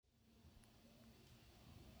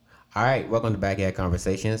All right, welcome to Backyard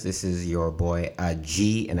Conversations. This is your boy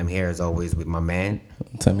G, and I'm here as always with my man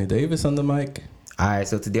Tammy Davis on the mic. All right,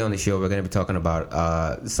 so today on the show we're going to be talking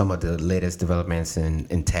about some of the latest developments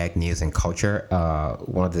in tech news and culture.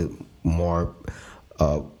 One of the more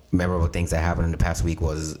memorable things that happened in the past week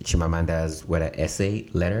was Chimamanda's essay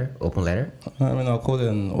letter, open letter. I'll call it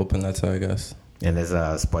an open letter, I guess. And there's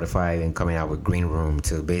Spotify and coming out with Green Room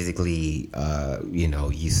to basically,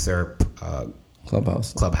 usurp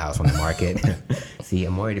Clubhouse on the market. See,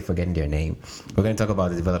 I'm already forgetting their name. We're going to talk about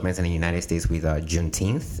the developments in the United States with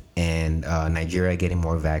Juneteenth and Nigeria getting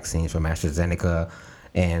more vaccines from AstraZeneca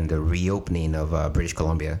and the reopening of British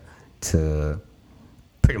Columbia to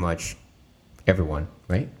pretty much everyone,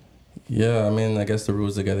 right? Yeah, I guess the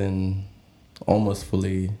rules are getting almost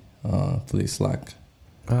fully slack.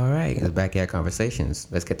 All right, it's Backyard Conversations.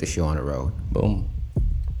 Let's get the show on the road. Boom.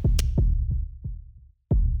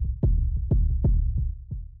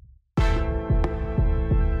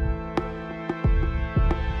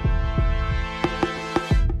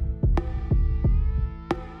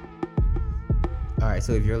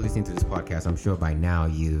 So if you're listening to this podcast, I'm sure by now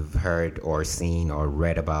you've heard or seen or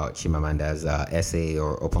read about Chimamanda's essay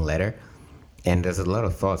or open letter. And there's a lot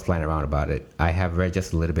of thoughts flying around about it. I have read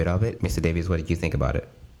just a little bit of it. Mr. Davies, what did you think about it?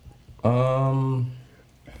 To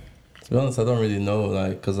be honest, I don't really know,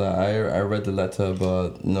 because I read the letter,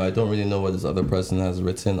 but I don't really know what this other person has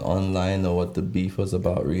written online or what the beef was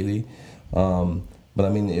about, really. But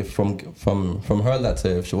if from her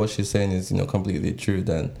letter, if what she's saying is, completely true,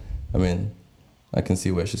 then, I can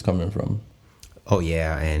see where she's coming from. Oh,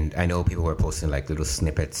 yeah. And I know people were posting little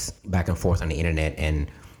snippets back and forth on the internet.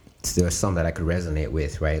 And there's some that I could resonate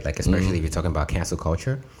with, right? Especially if you're talking about cancel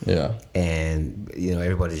culture. Yeah. And,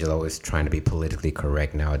 everybody's just always trying to be politically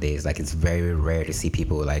correct nowadays. It's very rare to see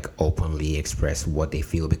people openly express what they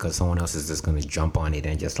feel because someone else is just going to jump on it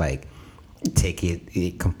and just take it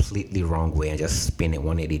a completely wrong way and just spin it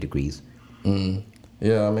 180 degrees.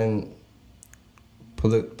 Yeah,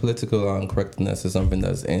 political correctness is something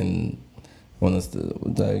that's I use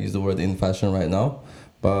the word in fashion right now.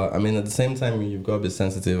 But at the same time, you've got to be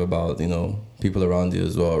sensitive about, people around you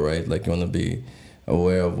as well, right? You want to be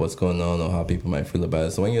aware of what's going on or how people might feel about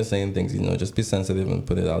it. So when you're saying things, just be sensitive and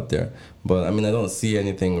put it out there. But I don't see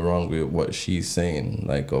anything wrong with what she's saying,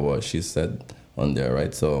 or what she said on there,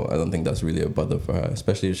 right? So I don't think that's really a bother for her,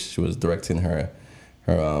 especially if she was directing her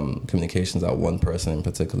communications at one person in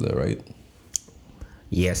particular, right?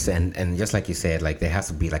 Yes, and just like you said, there has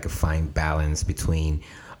to be a fine balance between,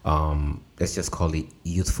 let's just call it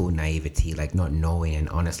youthful naivety, not knowing and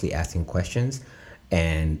honestly asking questions,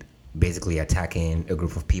 and basically attacking a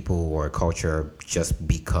group of people or a culture just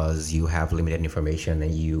because you have limited information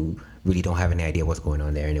and you really don't have any idea what's going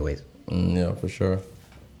on there anyways. Yeah, for sure.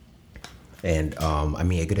 And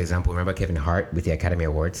a good example, remember Kevin Hart with the Academy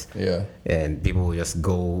Awards? Yeah. And people will just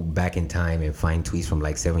go back in time and find tweets from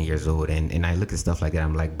 7 years old. And I look at stuff like that,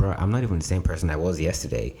 I'm like, bro, I'm not even the same person I was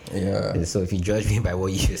yesterday. Yeah. And so if you judge me by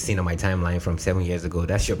what you've seen on my timeline from 7 years ago,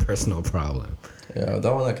 that's your personal problem. Yeah,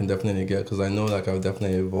 that one I can definitely get because I know I've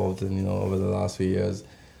definitely evolved in, over the last years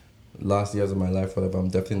of my life, whatever. I'm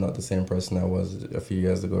definitely not the same person I was a few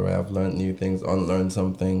years ago, right? I've learned new things, unlearned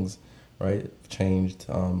some things, right? Changed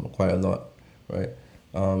quite a lot, right?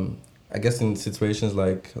 I guess in situations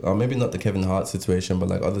maybe not the Kevin Hart situation,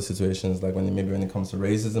 but other situations when it comes to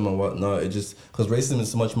racism and whatnot, it just because racism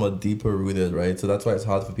is so much more deeper rooted, right? So that's why it's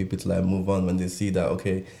hard for people to move on when they see that,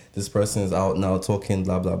 okay, this person is out now talking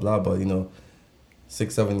blah blah blah, but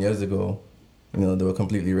 6-7 years ago, they were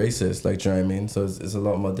completely racist, do you know what I mean? So it's a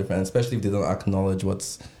lot more different, especially if they don't acknowledge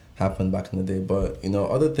what's happened back in the day. But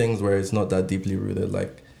other things where it's not that deeply rooted, I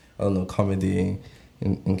don't know, comedy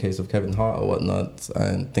in case of Kevin Hart or whatnot,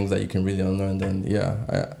 and things that you can really unlearn, then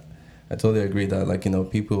yeah, I totally agree that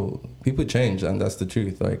people change, and that's the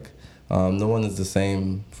truth. No one is the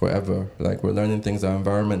same forever. We're learning things. Our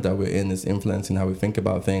environment that we're in is influencing how we think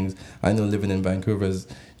about things. I know living in Vancouver has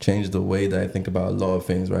changed the way that I think about a lot of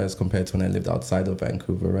things, right, as compared to when I lived outside of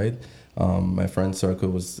Vancouver, right? My friend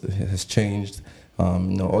circle has changed.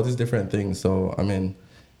 All these different things. So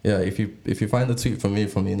yeah, if you find a tweet from me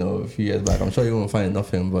from a few years back, I'm sure you won't find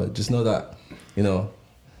nothing. But just know that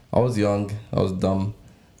I was young, I was dumb,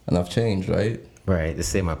 and I've changed, right? Right. The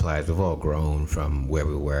same applies. We've all grown from where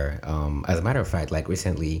we were. As a matter of fact,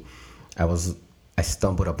 recently, I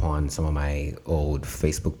stumbled upon some of my old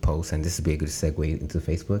Facebook posts, and this would be a good segue into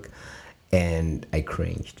Facebook, and I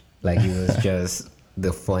cringed. It was just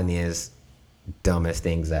the funniest, dumbest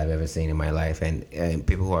things I've ever seen in my life. And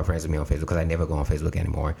people who are friends with me on Facebook, because I never go on Facebook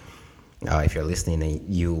anymore, If you're listening and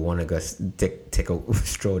you want to go take a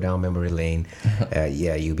stroll down memory lane,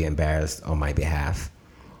 yeah, you'll be embarrassed on my behalf.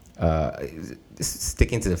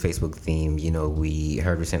 Sticking to the Facebook theme, we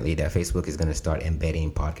heard recently that Facebook is going to start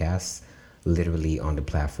embedding podcasts literally on the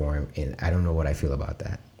platform, and I don't know what I feel about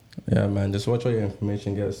that. Yeah, man, just watch all your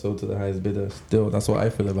information get sold to the highest bidder. Still, that's what I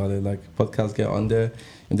feel about it. Like, podcasts get on there,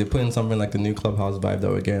 and they put in something like the new Clubhouse vibe that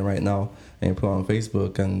we're getting right now, and you put it on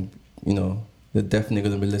Facebook, and, they're definitely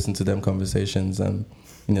going to be listening to them conversations and,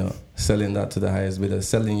 selling that to the highest bidder,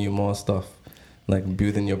 selling you more stuff, like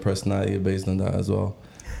building your personality based on that as well.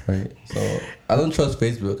 Right, so I don't trust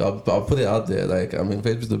Facebook. I'll put it out there. Like, I mean,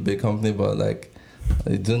 Facebook's a big company, but like,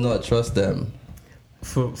 I do not trust them.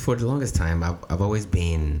 For the longest time, I've always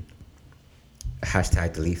been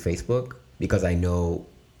 #delete Facebook because I know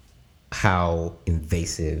how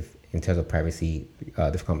invasive in terms of privacy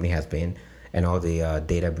this company has been, and all the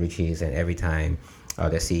data breaches. And every time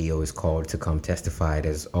the CEO is called to come testify,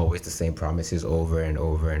 there's always the same promises over and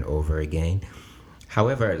over and over again.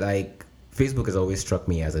 However, like, Facebook has always struck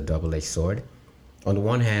me as a double-edged sword. On the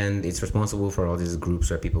one hand, it's responsible for all these groups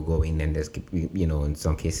where people go in and there's, in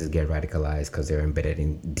some cases get radicalized because they're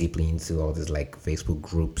embedded deeply into all these like Facebook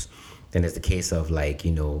groups. Then there's the case of like,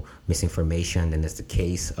 misinformation. Then there's the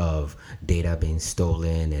case of data being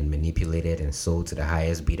stolen and manipulated and sold to the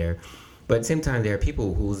highest bidder. But at the same time, there are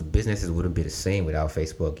people whose businesses wouldn't be the same without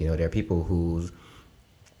Facebook. There are people whose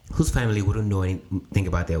family wouldn't know anything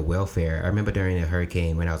about their welfare. I remember during a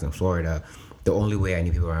hurricane when I was in Florida, the only way I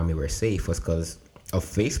knew people around me were safe was because of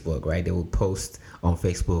Facebook, right? They would post on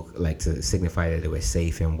Facebook like to signify that they were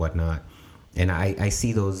safe and whatnot. And I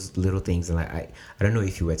see those little things, and I don't know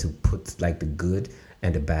if you were to put like the good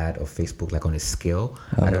and the bad of Facebook like on a scale.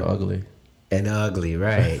 And ugly. And ugly,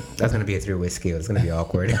 right? That's gonna be a 3-way scale. It's gonna be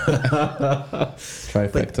awkward.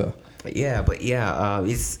 Trifecta.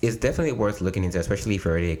 It's definitely worth looking into, especially if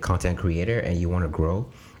you're already a content creator and you want to grow,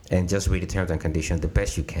 and just read the terms and conditions the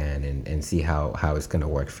best you can and see how it's going to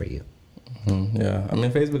work for you. Mm-hmm. Yeah, I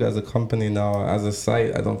mean, Facebook as a company now, as a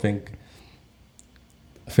site, I don't think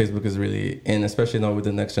Facebook is really in, especially now with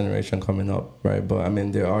the next generation coming up, right? But I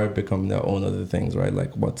mean, they are becoming their own other things, right?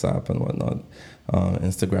 Like WhatsApp and whatnot,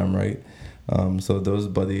 Instagram, right? So those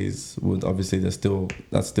buddies would obviously, that's still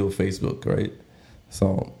Facebook, right?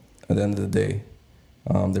 So at the end of the day,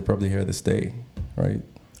 they're probably here to stay, right?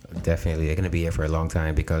 Definitely. They're going to be here for a long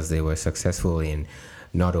time because they were successful in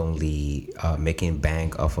not only making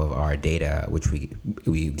bank off of our data, which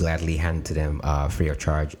we gladly hand to them free of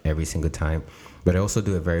charge every single time, but they also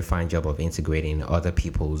do a very fine job of integrating other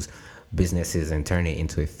people's businesses and turning it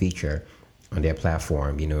into a feature on their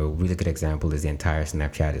platform. A really good example is the entire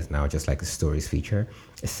Snapchat is now just like a stories feature,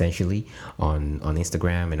 essentially, on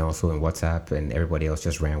Instagram and also in WhatsApp, and everybody else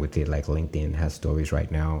just ran with it. Like LinkedIn has stories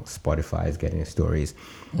right now. Spotify is getting stories.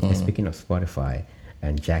 And speaking of Spotify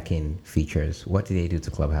and jacking features, what did they do to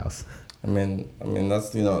Clubhouse? I mean that's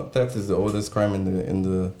theft is the oldest crime in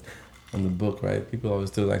the book, right? People always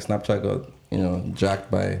do, like, Snapchat got jacked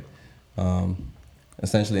by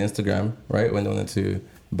essentially Instagram, right? When they wanted to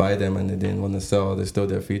buy them and they didn't want to sell, they stole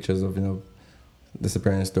their features of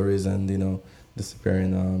disappearing stories and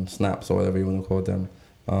disappearing snaps or whatever you want to call them.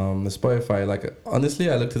 The Spotify, like, honestly,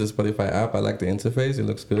 I looked at the Spotify app. I like the interface. It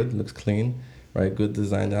looks good. It looks clean, right? Good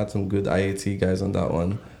design. They had some good IAT guys on that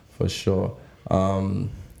one for sure.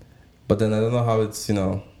 But then I don't know how it's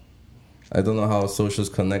I don't know how socials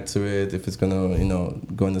connect to it, if it's gonna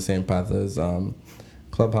go in the same path as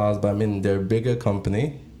Clubhouse. But I mean, they're a bigger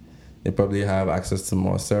company. They probably have access to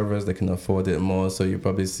more servers. They can afford it more, so you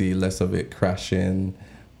probably see less of it crashing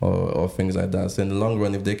or things like that. So in the long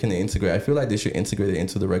run, if they can integrate, I feel like they should integrate it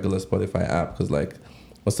into the regular Spotify app, because, like,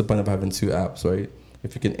 what's the point of having two apps, right?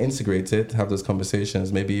 If you can integrate it, have those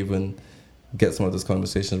conversations, maybe even get some of those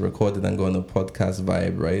conversations recorded and go on a podcast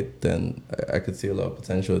vibe, right? Then I could see a lot of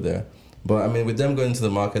potential there. But I mean, with them going into the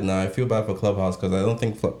market now, I feel bad for Clubhouse, because I don't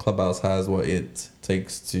think Clubhouse has what it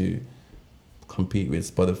takes to compete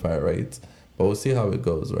with Spotify, right? But we'll see how it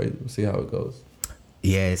goes, right? We'll see how it goes.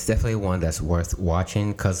 Yeah, it's definitely one that's worth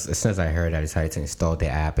watching, because as soon as I heard, I decided to install the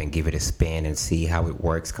app and give it a spin and see how it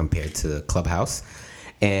works compared to Clubhouse.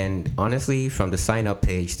 And honestly, from the sign up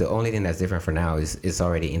page, the only thing that's different for now is it's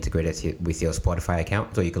already integrated with your Spotify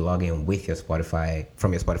account, so you can log in with your Spotify,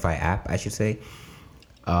 from your Spotify app, I should say.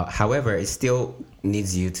 However, it still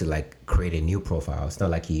needs you to, like, create a new profile. It's not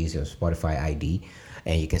like you use your Spotify ID,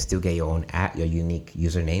 and you can still get your own app, your unique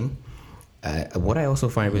username. What I also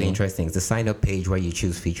find really interesting is the sign up page where you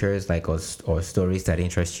choose features like or stories that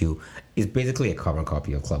interest you is basically a carbon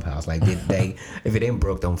copy of Clubhouse. Like they if it ain't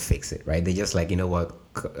broke, don't fix it, right? They just, like, you know what,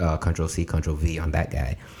 Control C, Control V on that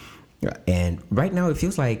guy. And right now, it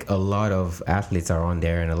feels like a lot of athletes are on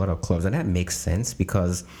there and a lot of clubs, and that makes sense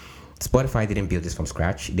because Spotify didn't build this from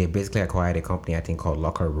scratch. They basically acquired a company, I think, called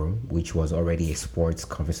Locker Room, which was already a sports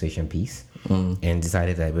conversation piece, and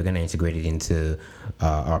decided that we're going to integrate it into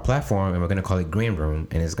our platform, and we're going to call it Green Room,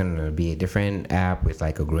 and it's going to be a different app with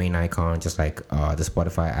like a green icon, just like the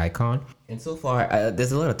Spotify icon. And so far,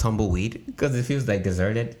 there's a lot of tumbleweed because it feels like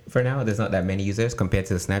deserted for now. There's not that many users compared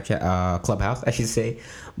to the Snapchat Clubhouse, I should say.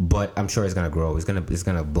 But I'm sure it's gonna grow. It's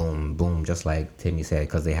gonna boom, just like Timmy said,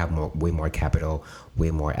 because they have way more capital, way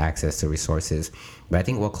more access to resources. But I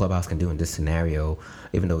think what Clubhouse can do in this scenario,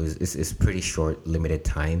 even though it's pretty short, limited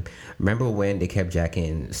time. Remember when they kept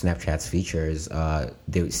jacking Snapchat's features?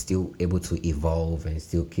 They were still able to evolve and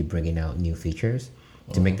still keep bringing out new features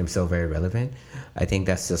to make themselves very relevant. I think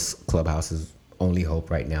that's just Clubhouse's only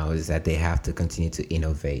hope right now, is that they have to continue to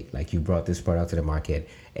innovate. Like, you brought this product to the market,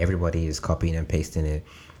 everybody is copying and pasting it,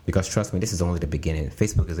 because trust me, this is only the beginning.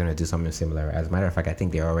 Facebook is going to do something similar. As a matter of fact, I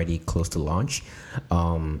think they're already close to launch.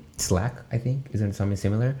 Slack, I think, is doing something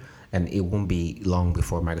similar, and it won't be long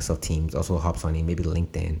before Microsoft Teams also hops on it, maybe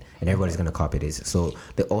LinkedIn, and everybody's going to copy this. So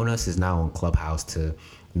the onus is now on Clubhouse to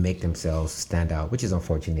make themselves stand out, which is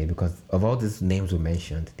unfortunate because of all these names we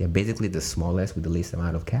mentioned, they're basically the smallest with the least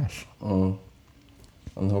amount of cash. And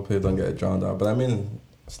hopefully they don't get drowned out. But I mean,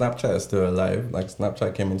 Snapchat is still alive. Like,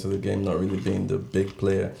 Snapchat came into the game not really being the big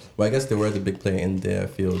player. Well, I guess they were the big player in their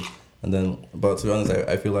field. And then, but to be honest,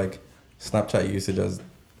 I feel like Snapchat usage has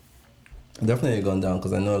definitely gone down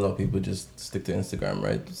because I know a lot of people just stick to Instagram,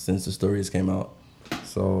 right? Since the stories came out.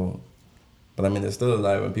 So, but I mean, they're still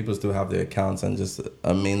alive and people still have their accounts and just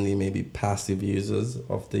are mainly maybe passive users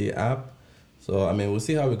of the app. So, I mean, we'll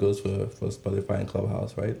see how it goes for Spotify and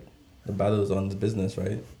Clubhouse, right? The battle is on the business,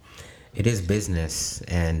 right? It is business,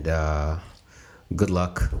 and good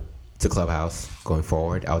luck to Clubhouse going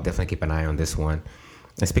forward. I'll definitely keep an eye on this one.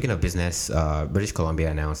 And speaking of business, British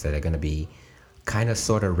Columbia announced that they're going to be kind of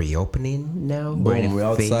sort of reopening now. We're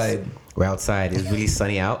outside. We're outside. It's really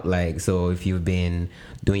sunny out. Like, so if you've been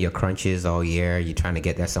doing your crunches all year, you're trying to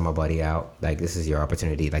get that summer body out, like, this is your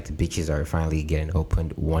opportunity. Like, the beaches are finally getting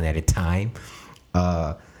opened one at a time.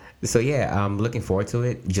 So yeah, I'm looking forward to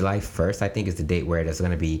it. July 1st, I think, is the date where there's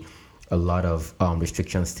going to be a lot of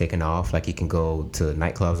restrictions taken off. Like, you can go to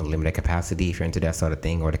nightclubs in limited capacity if you're into that sort of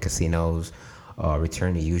thing, or the casinos.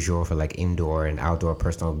 Return to usual for like indoor and outdoor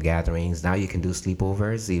personal gatherings. Now you can do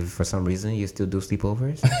sleepovers if for some reason you still do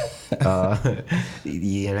sleepovers.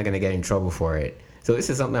 You're not gonna get in trouble for it. So this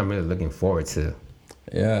is something I'm really looking forward to.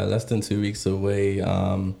 Yeah, less than 2 weeks away.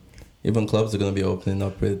 Even clubs are gonna be opening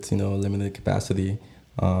up with limited capacity.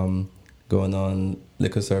 Going on,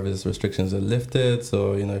 liquor service restrictions are lifted.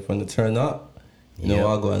 So if you want to turn up,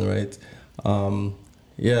 I'll go on, right.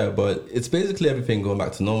 Yeah, but it's basically everything going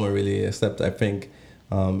back to normal, really, except I think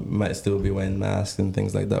you might still be wearing masks and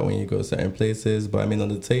things like that when you go to certain places. But I mean, on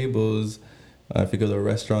the tables, if you go to a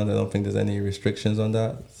restaurant, I don't think there's any restrictions on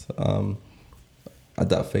that at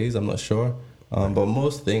that phase. I'm not sure. But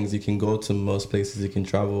most things, you can go to most places. You can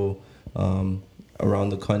travel around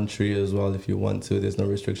the country as well if you want to. There's no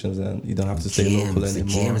restrictions, and you don't have to stay local anymore.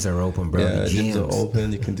 The gyms are open, bro. Yeah, gyms are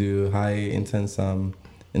open. You can do high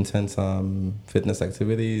intense fitness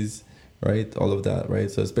activities, right? All of that, right?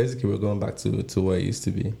 So it's basically we're going back to where it used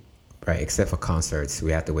to be. Right, except for concerts.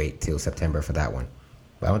 We have to wait till September for that one.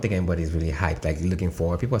 But I don't think anybody's really hyped, like looking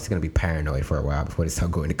forward. People are still going to be paranoid for a while before they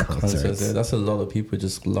start going to concerts. Yeah, that's a lot of people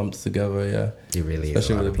just lumped together, yeah. It really is.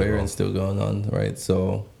 Especially with the parents still going on, right?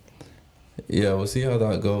 So, yeah, we'll see how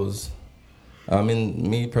that goes. I mean,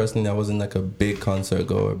 me personally, I wasn't like a big concert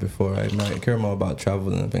goer before. I might care more about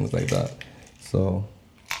traveling and things like that. So,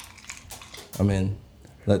 I mean,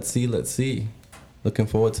 let's see. Looking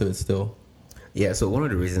forward to it still. Yeah, so one of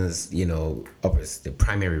the reasons, the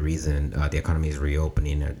primary reason the economy is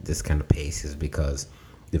reopening at this kind of pace is because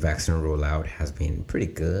the vaccine rollout has been pretty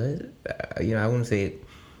good. I wouldn't say it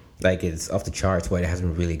like it's off the charts, but it has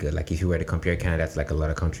been really good. Like, if you were to compare Canada to like a lot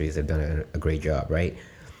of countries, they've done a great job, right?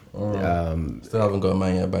 Still haven't got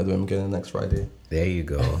mine yet, by the way. I'm getting it next Friday. There you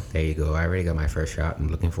go. I already got my first shot. I'm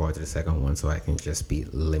looking forward to the second one so I can just be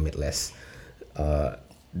limitless.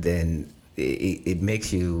 Then it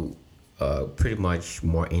makes you pretty much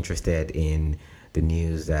more interested in the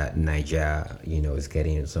news that Niger, is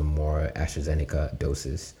getting some more AstraZeneca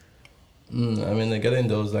doses. I mean, they're getting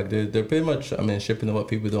those, like, they're pretty much, shipping what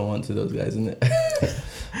people don't want to those guys, isn't it?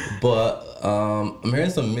 But I'm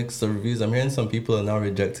hearing some mixed reviews. I'm hearing some people are now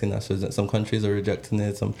rejecting AstraZeneca. Some countries are rejecting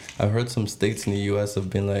it. I've heard some states in the US have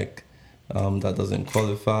been like, that doesn't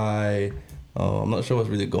qualify. I'm not sure what's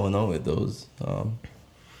really going on with those.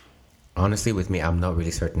 Honestly, with me, I'm not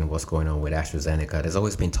really certain what's going on with AstraZeneca. There's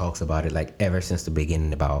always been talks about it, like ever since the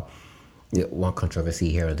beginning, about one controversy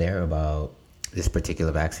here or there about this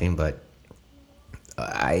particular vaccine. But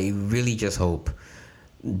I really just hope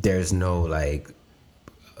there's no like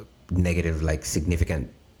negative, like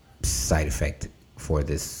significant side effect for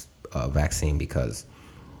this vaccine, because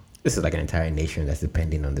this is like an entire nation that's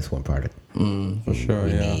depending on this one product. For sure,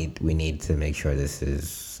 we need to make sure this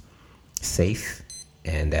is safe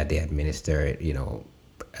and that they administer it,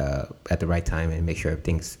 at the right time, and make sure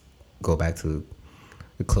things go back to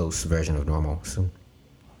the close version of normal soon.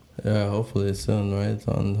 Yeah, hopefully soon, right?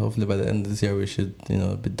 And hopefully by the end of this year we should,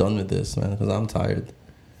 be done with this, man, because I'm tired.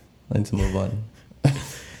 I need to move on.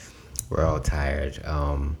 We're all tired.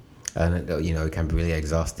 And, it can be really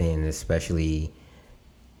exhausting, especially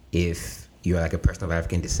if you're like a person of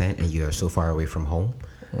African descent and you're so far away from home.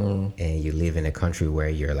 And you live in a country where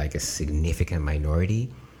you're like a significant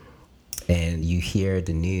minority, and you hear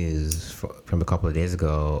the news from a couple of days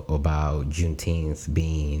ago about Juneteenth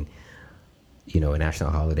being, a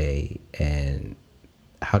national holiday. And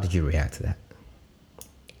how did you react to that?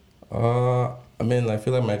 I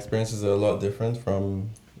feel like my experiences are a lot different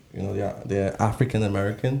from, the African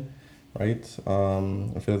American, right?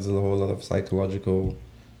 I feel there's a whole lot of psychological,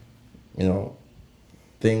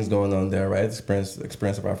 things going on there, right? Experience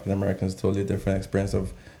of African Americans is totally different. Experience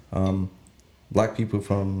of Black people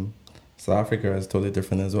from South Africa is totally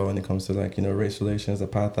different as well when it comes to race relations,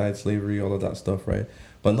 apartheid, slavery, all of that stuff, right?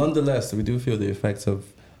 But nonetheless, we do feel the effects of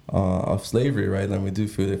slavery, right? And we do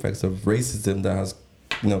feel the effects of racism that has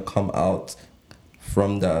come out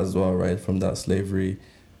from that as well, right? From that slavery.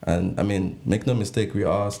 And make no mistake, we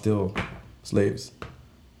are still slaves,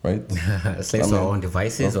 right? Slaves to our own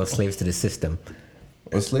devices, or slaves to the system?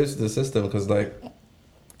 We're slaves to the system, because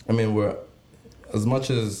we're, as much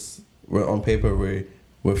as we're on paper,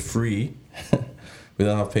 we're free. We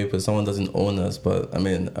don't have paper. Someone doesn't own us, but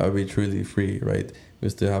are we truly free, right? We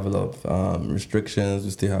still have a lot of restrictions. We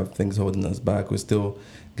still have things holding us back. We still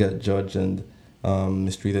get judged and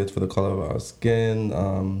mistreated for the color of our skin.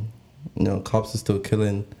 Cops are still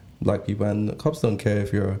killing Black people, and cops don't care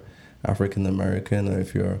if you're African American, or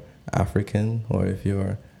if you're African, or if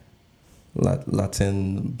you're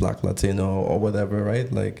Latin, Black Latino, or whatever, right?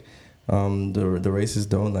 The races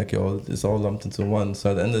don't, it's all lumped into one.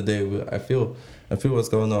 So at the end of the day, I feel what's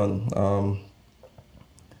going on.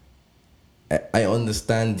 I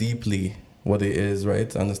understand deeply what it is,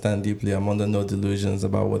 right? I understand deeply. I'm under no delusions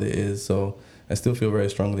about what it is. So I still feel very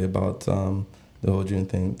strongly about the whole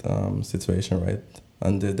Juneteenth situation, right?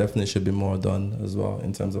 And there definitely should be more done as well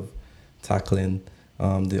in terms of tackling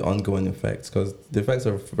the ongoing effects, because the effects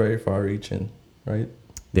are very far-reaching, right?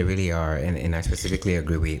 They really are, and I specifically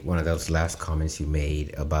agree with one of those last comments you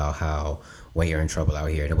made about how when you're in trouble out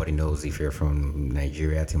here, nobody knows if you're from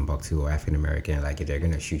Nigeria, Timbuktu, or African American. Like, if they're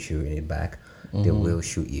gonna shoot you in the back, they will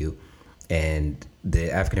shoot you. And the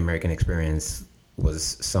African American experience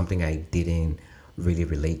was something I didn't really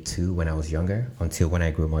relate to when I was younger, until when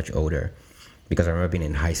I grew much older. Because I remember being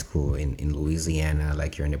in high school in Louisiana,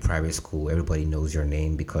 like you're in a private school, everybody knows your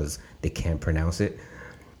name because they can't pronounce it.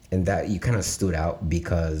 And that you kind of stood out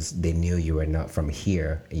because they knew you were not from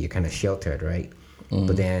here, and you're kind of sheltered, right?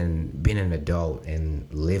 But then being an adult and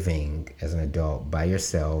living as an adult by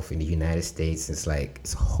yourself in the United States, it's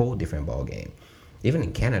a whole different ballgame. Even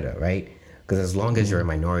in Canada, right? Because as long as you're a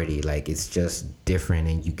minority, it's just different,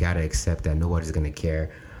 and you got to accept that nobody's going to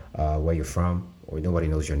care where you're from, or nobody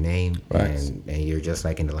knows your name, right. and you're just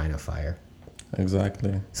in the line of fire.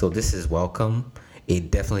 Exactly. So this is welcome.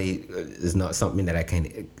 It definitely is not something that I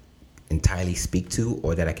can entirely speak to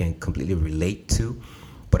or that I can completely relate to,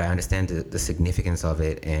 but I understand the significance of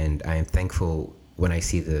it, and I am thankful when I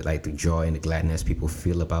see the joy and the gladness people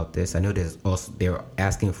feel about this. I know they're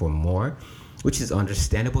asking for more, which is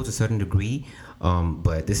understandable to a certain degree,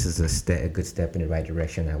 but this is a good step in the right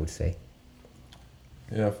direction, I would say.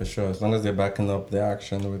 Yeah, for sure. As long as they're backing up the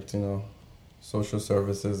action with, social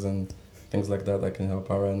services and things like that can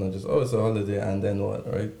help out, and not just, it's a holiday and then what,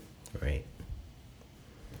 right? Right.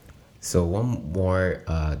 So one more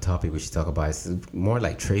topic we should talk about is more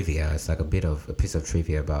like trivia. It's a piece of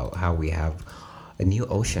trivia about how we have a new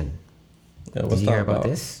ocean. Yeah, Did you hear about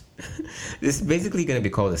this? This is basically going to be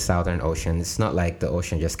called the Southern Ocean. It's not like the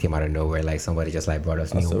ocean just came out of nowhere, somebody just brought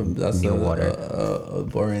us new water. A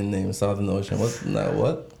boring name, Southern Ocean.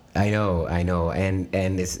 What? I know,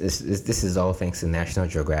 and this is all thanks to National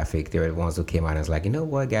Geographic. They were the ones who came out and was like, you know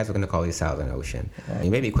what, guys, we're going to call it Southern Ocean. You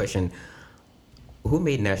made me question, who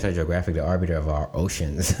made National Geographic the arbiter of our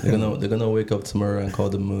oceans? They're gonna wake up tomorrow and call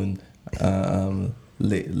the moon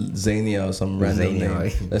Xania or some random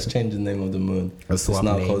name. Let's change the name of the moon. It's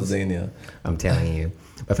now called Xania. I'm telling you.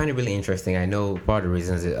 I find it really interesting. I know part of the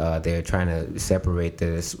reasons they're trying to separate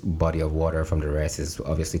this body of water from the rest is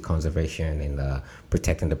obviously conservation and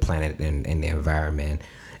protecting the planet and the environment.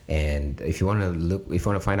 And if you want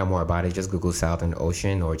to find out more about it, just Google Southern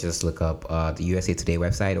Ocean or just look up the USA Today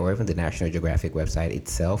website or even the National Geographic website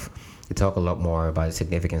itself. They talk a lot more about the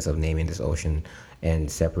significance of naming this ocean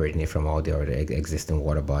and separating it from all the other existing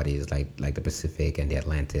water bodies like the Pacific and the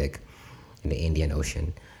Atlantic and the Indian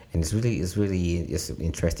Ocean. And it's an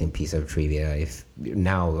interesting piece of trivia. If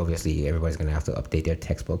now obviously everybody's gonna have to update their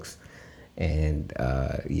textbooks and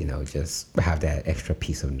just have that extra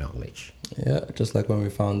piece of knowledge. Yeah, just like when we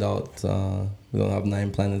found out we don't have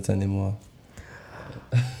 9 planets anymore.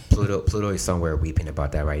 Pluto is somewhere weeping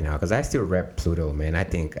about that right now because I still rep Pluto, man. I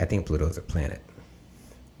think Pluto is a planet.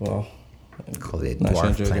 Well, call it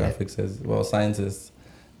National Geographic says. Well, scientists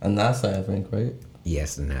and NASA, I think, right?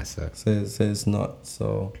 Yes, the NASA says it's not.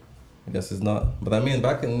 So I guess it's not. But I mean,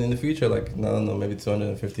 back in the future, like I don't know, maybe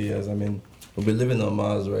 250 years. I mean, we'll be living on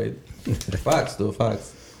Mars, right? Facts, though,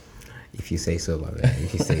 facts. If you say so, my man.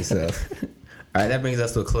 If you say so. All right, that brings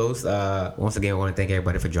us to a close. Once again, I want to thank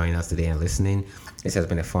everybody for joining us today and listening. This has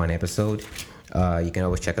been a fun episode. You can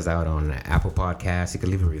always check us out on Apple Podcasts. You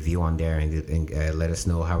can leave a review on there and let us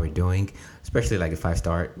know how we're doing, especially like the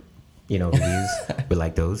 5-star, reviews. We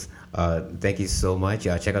like those. Thank you so much.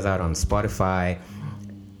 Check us out on Spotify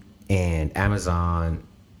and Amazon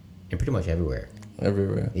and pretty much everywhere.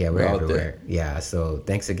 Everywhere. Yeah, we're everywhere. Yeah, so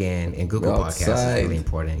thanks again. And Google Podcasts is really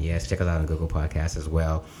important. Yes, check us out on Google Podcasts as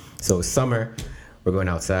well. So summer, we're going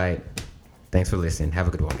outside. Thanks for listening. Have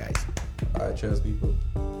a good one, guys. All right, cheers, people.